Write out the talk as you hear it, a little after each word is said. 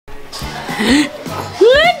Look,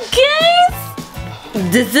 guys!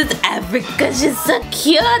 This is Africa. She's so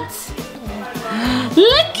cute.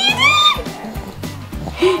 Look at it!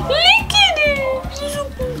 Look at it! She's so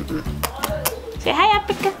cute. Say hi,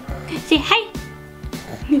 Africa. Say hi.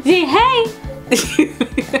 Say hi.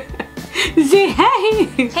 Say hi.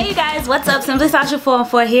 Hey, you guys. What's up? Simply Sasha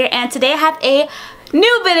 414 here, and today I have a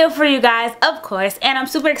new video for you guys, of course, and I'm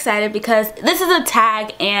super excited because this is a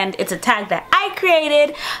tag, and it's a tag that I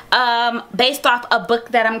created based off a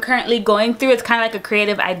book that I'm currently going through. It's kind of like a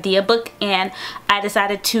creative idea book, and I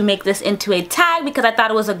decided to make this into a tag because I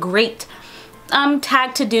thought it was a great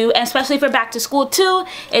tag to do, and especially for back to school too.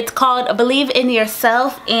 It's called Believe in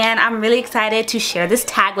Yourself, and I'm really excited to share this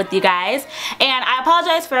tag with you guys. And I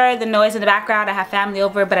apologize for the noise in the background. I have family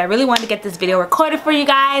over, but I really wanted to get this video recorded for you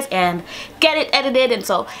guys and get it edited, and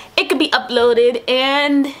so it could be uploaded.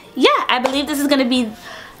 And yeah, I believe this is gonna be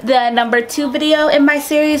the number 2 video in my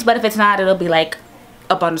series, but if it's not, it'll be like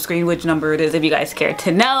up on the screen which number it is if you guys care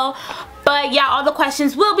to know. But yeah, all the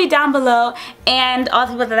questions will be down below, and all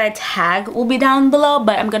the people that I tag will be down below.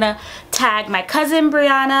 But I'm gonna tag my cousin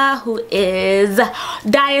Brianna, who is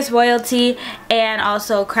Dias Royalty, and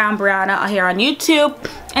also Crown Brianna here on YouTube.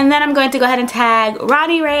 And then I'm going to go ahead and tag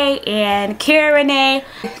Ronnie Rae and Renee.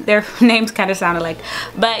 Their names kind of sound alike.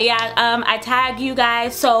 But yeah, I tag you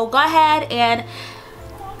guys, so go ahead and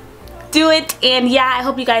do it. And yeah, I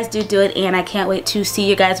hope you guys do it, and I can't wait to see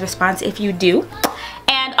your guys' response if you do.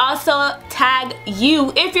 And also tag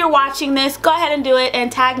you if you're watching this. Go ahead and do it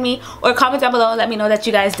and tag me or comment down below. Let me know that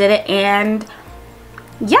you guys did it. And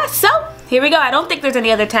yeah, so here we go. I don't think there's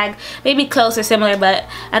any other tag, maybe close or similar, but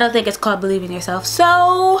I don't think it's called Believe in Yourself.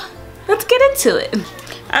 So let's get into it.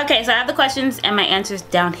 Okay, so I have the questions and my answers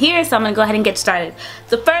down here, so I'm gonna go ahead and get started.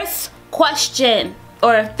 The first question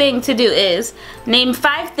or thing to do is name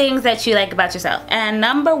 5 things that you like about yourself. And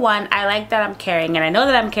number 1, I like that I'm caring, and I know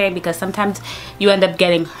that I'm caring because sometimes you end up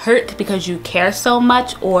getting hurt because you care so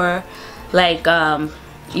much, or like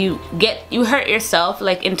you hurt yourself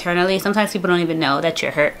like internally. Sometimes people don't even know that you're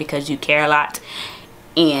hurt because you care a lot,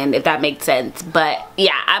 and if that makes sense. But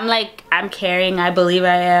yeah, I'm caring. I believe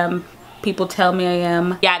I am. People tell me I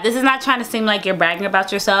am. Yeah, this is not trying to seem like you're bragging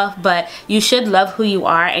about yourself, but you should love who you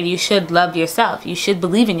are, and you should love yourself. You should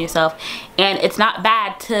believe in yourself, and it's not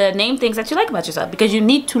bad to name things that you like about yourself, because you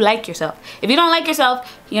need to like yourself. If you don't like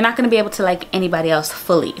yourself, you're not going to be able to like anybody else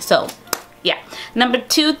fully. So yeah, number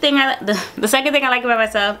 2 thing, the second thing I like about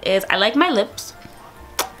myself is I like my lips.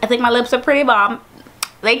 I think my lips are pretty bomb.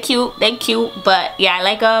 They cute, but yeah, I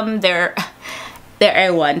like them. They're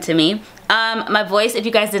A1 to me. My voice, if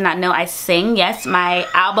you guys did not know, I sing. Yes, my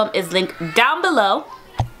album is linked down below.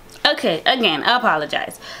 Okay, again, I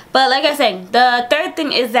apologize. But like I said, the third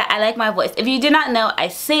thing is that I like my voice. If you did not know, I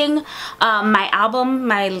sing. My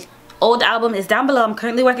old album is down below. I'm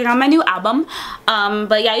currently working on my new album.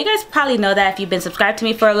 But yeah, you guys probably know that if you've been subscribed to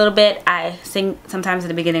me for a little bit. I sing sometimes at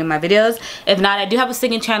the beginning of my videos. If not, I do have a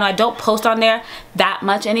singing channel. I don't post on there that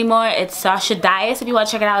much anymore. It's Sasha Dias. If you want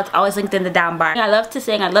to check it out, it's always linked in the down bar. I love to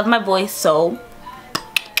sing. I love my voice, so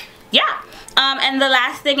yeah. And the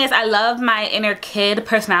last thing is I love my inner kid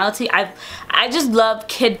personality. I just love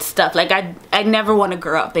kid stuff. Like I never want to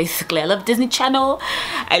grow up, basically. I love Disney Channel.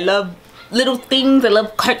 I love little things. I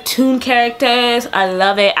love cartoon characters. I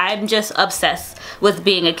love it. I'm just obsessed with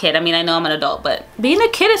being a kid. I mean, I know I'm an adult, but being a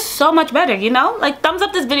kid is so much better, you know? Like, thumbs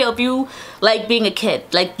up this video if you like being a kid.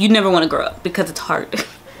 Like, you never want to grow up because it's hard.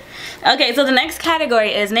 Okay, so the next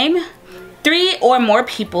category is name 3 or more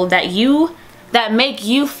people that make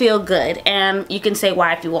you feel good, and you can say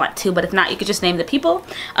why if you want to, but if not, you could just name the people.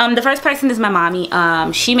 The first person is my mommy.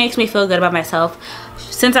 She makes me feel good about myself.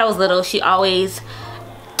 Since I was little, she always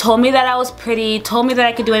told me that I was pretty, told me that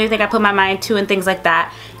I could do anything I put my mind to and things like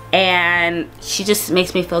that. And she just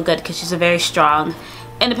makes me feel good because she's a very strong,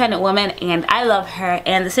 independent woman, and I love her.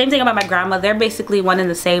 And the same thing about my grandma. They're basically one and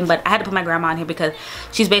the same, but I had to put my grandma on here because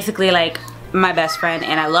she's basically like my best friend,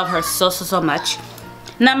 and I love her so much.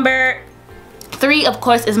 Number 3, of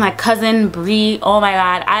course, is my cousin Bree. Oh my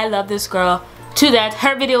god, I love this girl to death.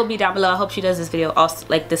 Her video will be down below. I hope she does this video, also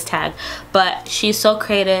like this tag. But she's so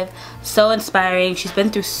creative, so inspiring. She's been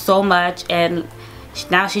through so much, and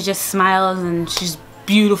now she just smiles, and she's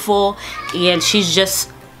beautiful, and she's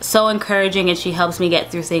just so encouraging, and she helps me get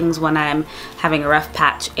through things when I'm having a rough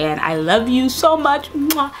patch. And I love you so much.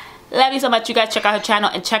 Mwah. Love you so much. You guys check out her channel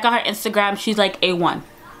and check out her Instagram. She's like A1.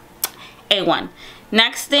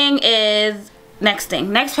 Next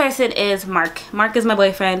person is Mark. Mark is my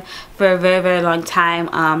boyfriend for a very long time.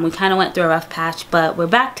 We kind of went through a rough patch, but we're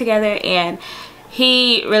back together, and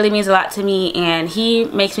he really means a lot to me, and he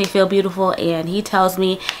makes me feel beautiful, and he tells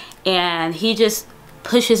me and he just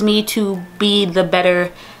pushes me to be the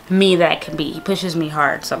better me that I can be. He pushes me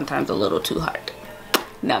hard, sometimes a little too hard.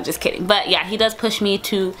 No, I'm just kidding. But yeah, he does push me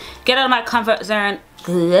to get out of my comfort zone.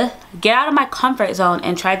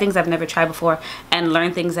 And try things I've never tried before, and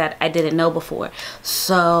learn things that I didn't know before.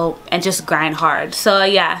 So, and just grind hard. So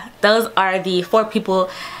yeah, those are the 4 people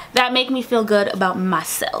that make me feel good about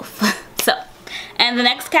myself. So, and the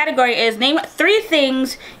next category is name 3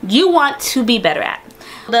 things you want to be better at.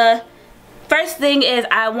 The first thing is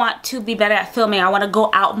I want to be better at filming. I want to go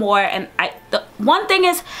out more, and the one thing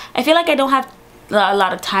is I feel like I don't have a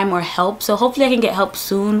lot of time or help, so hopefully I can get help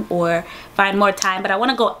soon or find more time. But I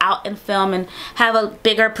want to go out and film and have a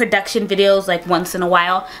bigger production videos like once in a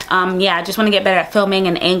while. Yeah, I just want to get better at filming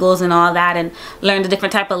and angles and all that, and learn the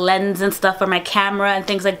different type of lens and stuff for my camera and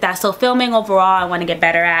things like that. So filming overall I want to get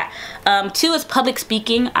better at. 2 is public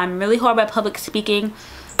speaking. I'm really horrible at public speaking,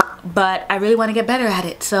 but I really want to get better at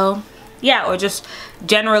it. So yeah, or just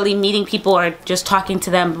generally meeting people or just talking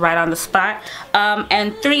to them right on the spot.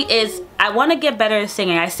 And 3 is I want to get better at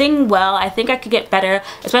singing. I sing well. I think I could get better,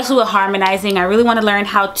 especially with harmonizing. I really want to learn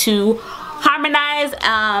how to harmonize.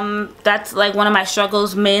 That's like one of my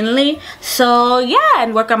struggles mainly. So yeah,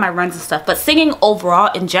 and work on my runs and stuff. But singing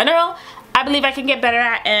overall in general, I believe I can get better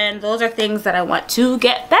at, and those are things that I want to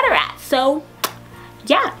get better at. So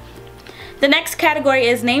yeah. The next category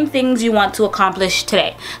is name things you want to accomplish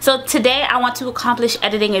today. So today I want to accomplish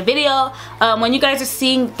editing a video. When you guys are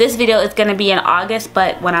seeing this video, it's gonna be in August,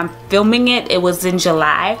 but when I'm filming it, it was in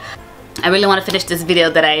July. I really want to finish this video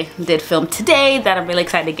that I did film today that I'm really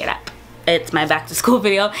excited to get up. It's my back to school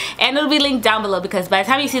video, and it'll be linked down below because by the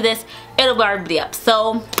time you see this, it'll already be up.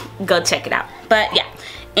 So go check it out. But yeah.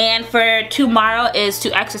 And for tomorrow is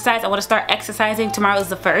to exercise. I want to start exercising. Tomorrow is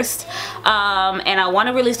the 1st. And I want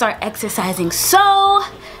to really start exercising. So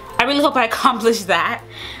I really hope I accomplish that.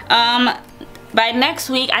 By next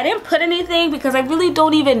week, I didn't put anything because I really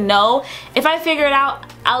don't even know. If I figure it out,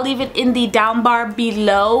 I'll leave it in the down bar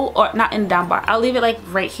below, or not in the down bar. I'll leave it like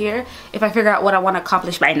right here if I figure out what I want to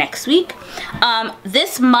accomplish by next week.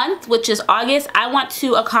 This month, which is August, I want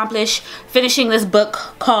to accomplish finishing this book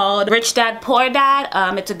called Rich Dad, Poor Dad.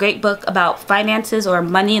 It's a great book about finances or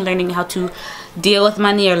money and learning how to deal with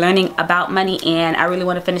money or learning about money, and I really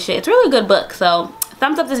want to finish it. It's a really good book, so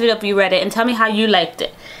thumbs up this video if you read it and tell me how you liked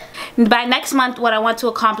it. By next month, what I want to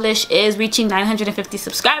accomplish is reaching 950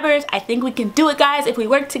 subscribers. I think we can do it, guys, if we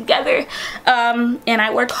work together. And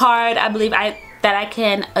I work hard. I believe that I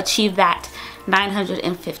can achieve that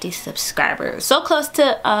 950 subscribers. So close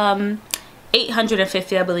to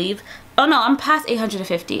 850, I believe. Oh no, I'm past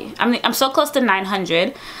 850. I'm so close to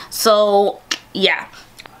 900. So yeah.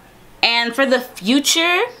 And for the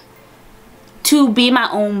future, to be my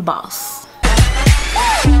own boss.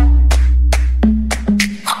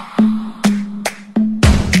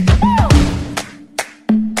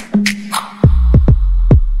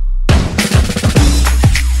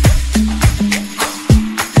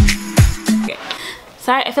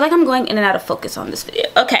 Sorry, I feel like I'm going in and out of focus on this video.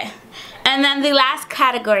 Okay, and then the last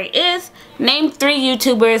category is name 3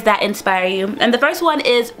 YouTubers that inspire you. And the first one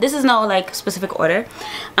is, this is no like specific order,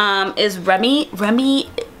 is Renee. Renee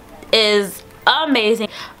is amazing.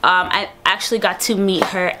 I actually got to meet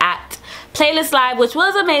her at Playlist Live, which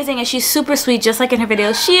was amazing, and she's super sweet, just like in her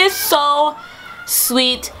videos. She is so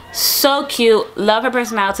sweet, so cute, love her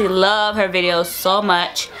personality, love her videos so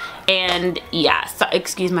much. And yeah, so,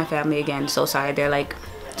 excuse my family again, so sorry, they're like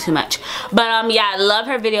too much. But yeah, I love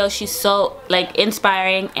her videos. She's so like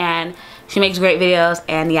inspiring, and she makes great videos,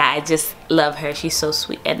 and yeah, I just love her. She's so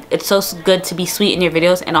sweet, and it's so good to be sweet in your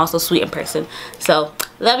videos and also sweet in person. So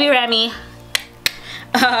love you, Remy.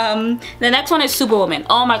 The next one is Superwoman.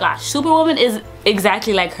 Oh my gosh, Superwoman is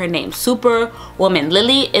exactly like her name, Superwoman.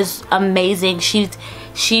 Lily is amazing.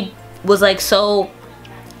 She was like so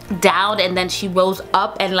down, and then she rose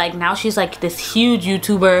up, and like now she's like this huge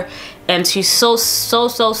YouTuber, and she's so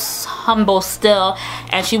humble still,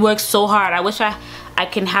 and she works so hard. I wish I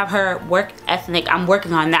can have her work ethic. I'm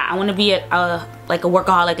working on that. I want to be like a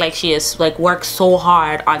workaholic like she is, like work so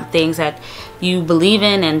hard on things that you believe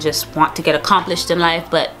in and just want to get accomplished in life.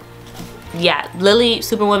 But yeah, Lily,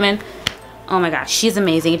 Superwoman, oh my gosh, she's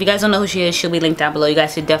amazing. If you guys don't know who she is, she'll be linked down below. You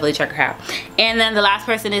guys should definitely check her out. And then the last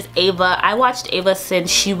person is Ava. I watched Ava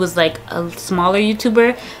since she was like a smaller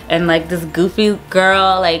YouTuber, and like this goofy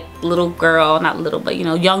girl, like little girl, not little, but you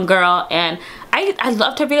know, young girl. And I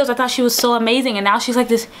loved her videos. I thought she was so amazing, and now she's like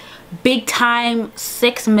this big time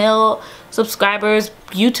 6 mil subscribers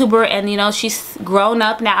YouTuber, and you know, she's grown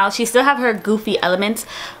up now. She still have her goofy elements,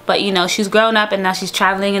 but you know, she's grown up, and now she's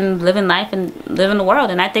traveling and living life and living the world,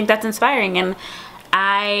 and I think that's inspiring. And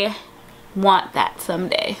I want that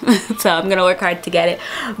someday. So I'm gonna work hard to get it.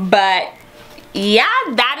 But yeah,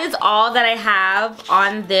 that is all that I have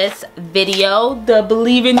on this video, the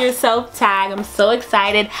believe in yourself tag. I'm so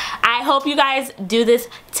excited. I hope you guys do this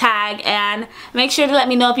tag, and make sure to let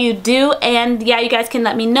me know if you do. And yeah, you guys can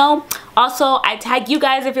let me know. Also, I tag you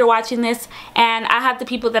guys if you're watching this, and I have the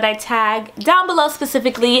people that I tag down below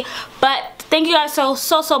specifically. But thank you guys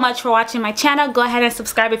so much for watching my channel. Go ahead and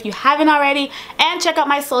subscribe if you haven't already, and check out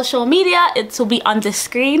my social media. It will be on the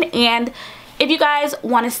screen. And if you guys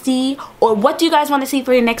want to see, or what do you guys want to see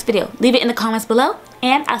for your next video, leave it in the comments below,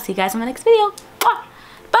 and I'll see you guys in my next video.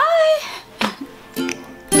 Bye!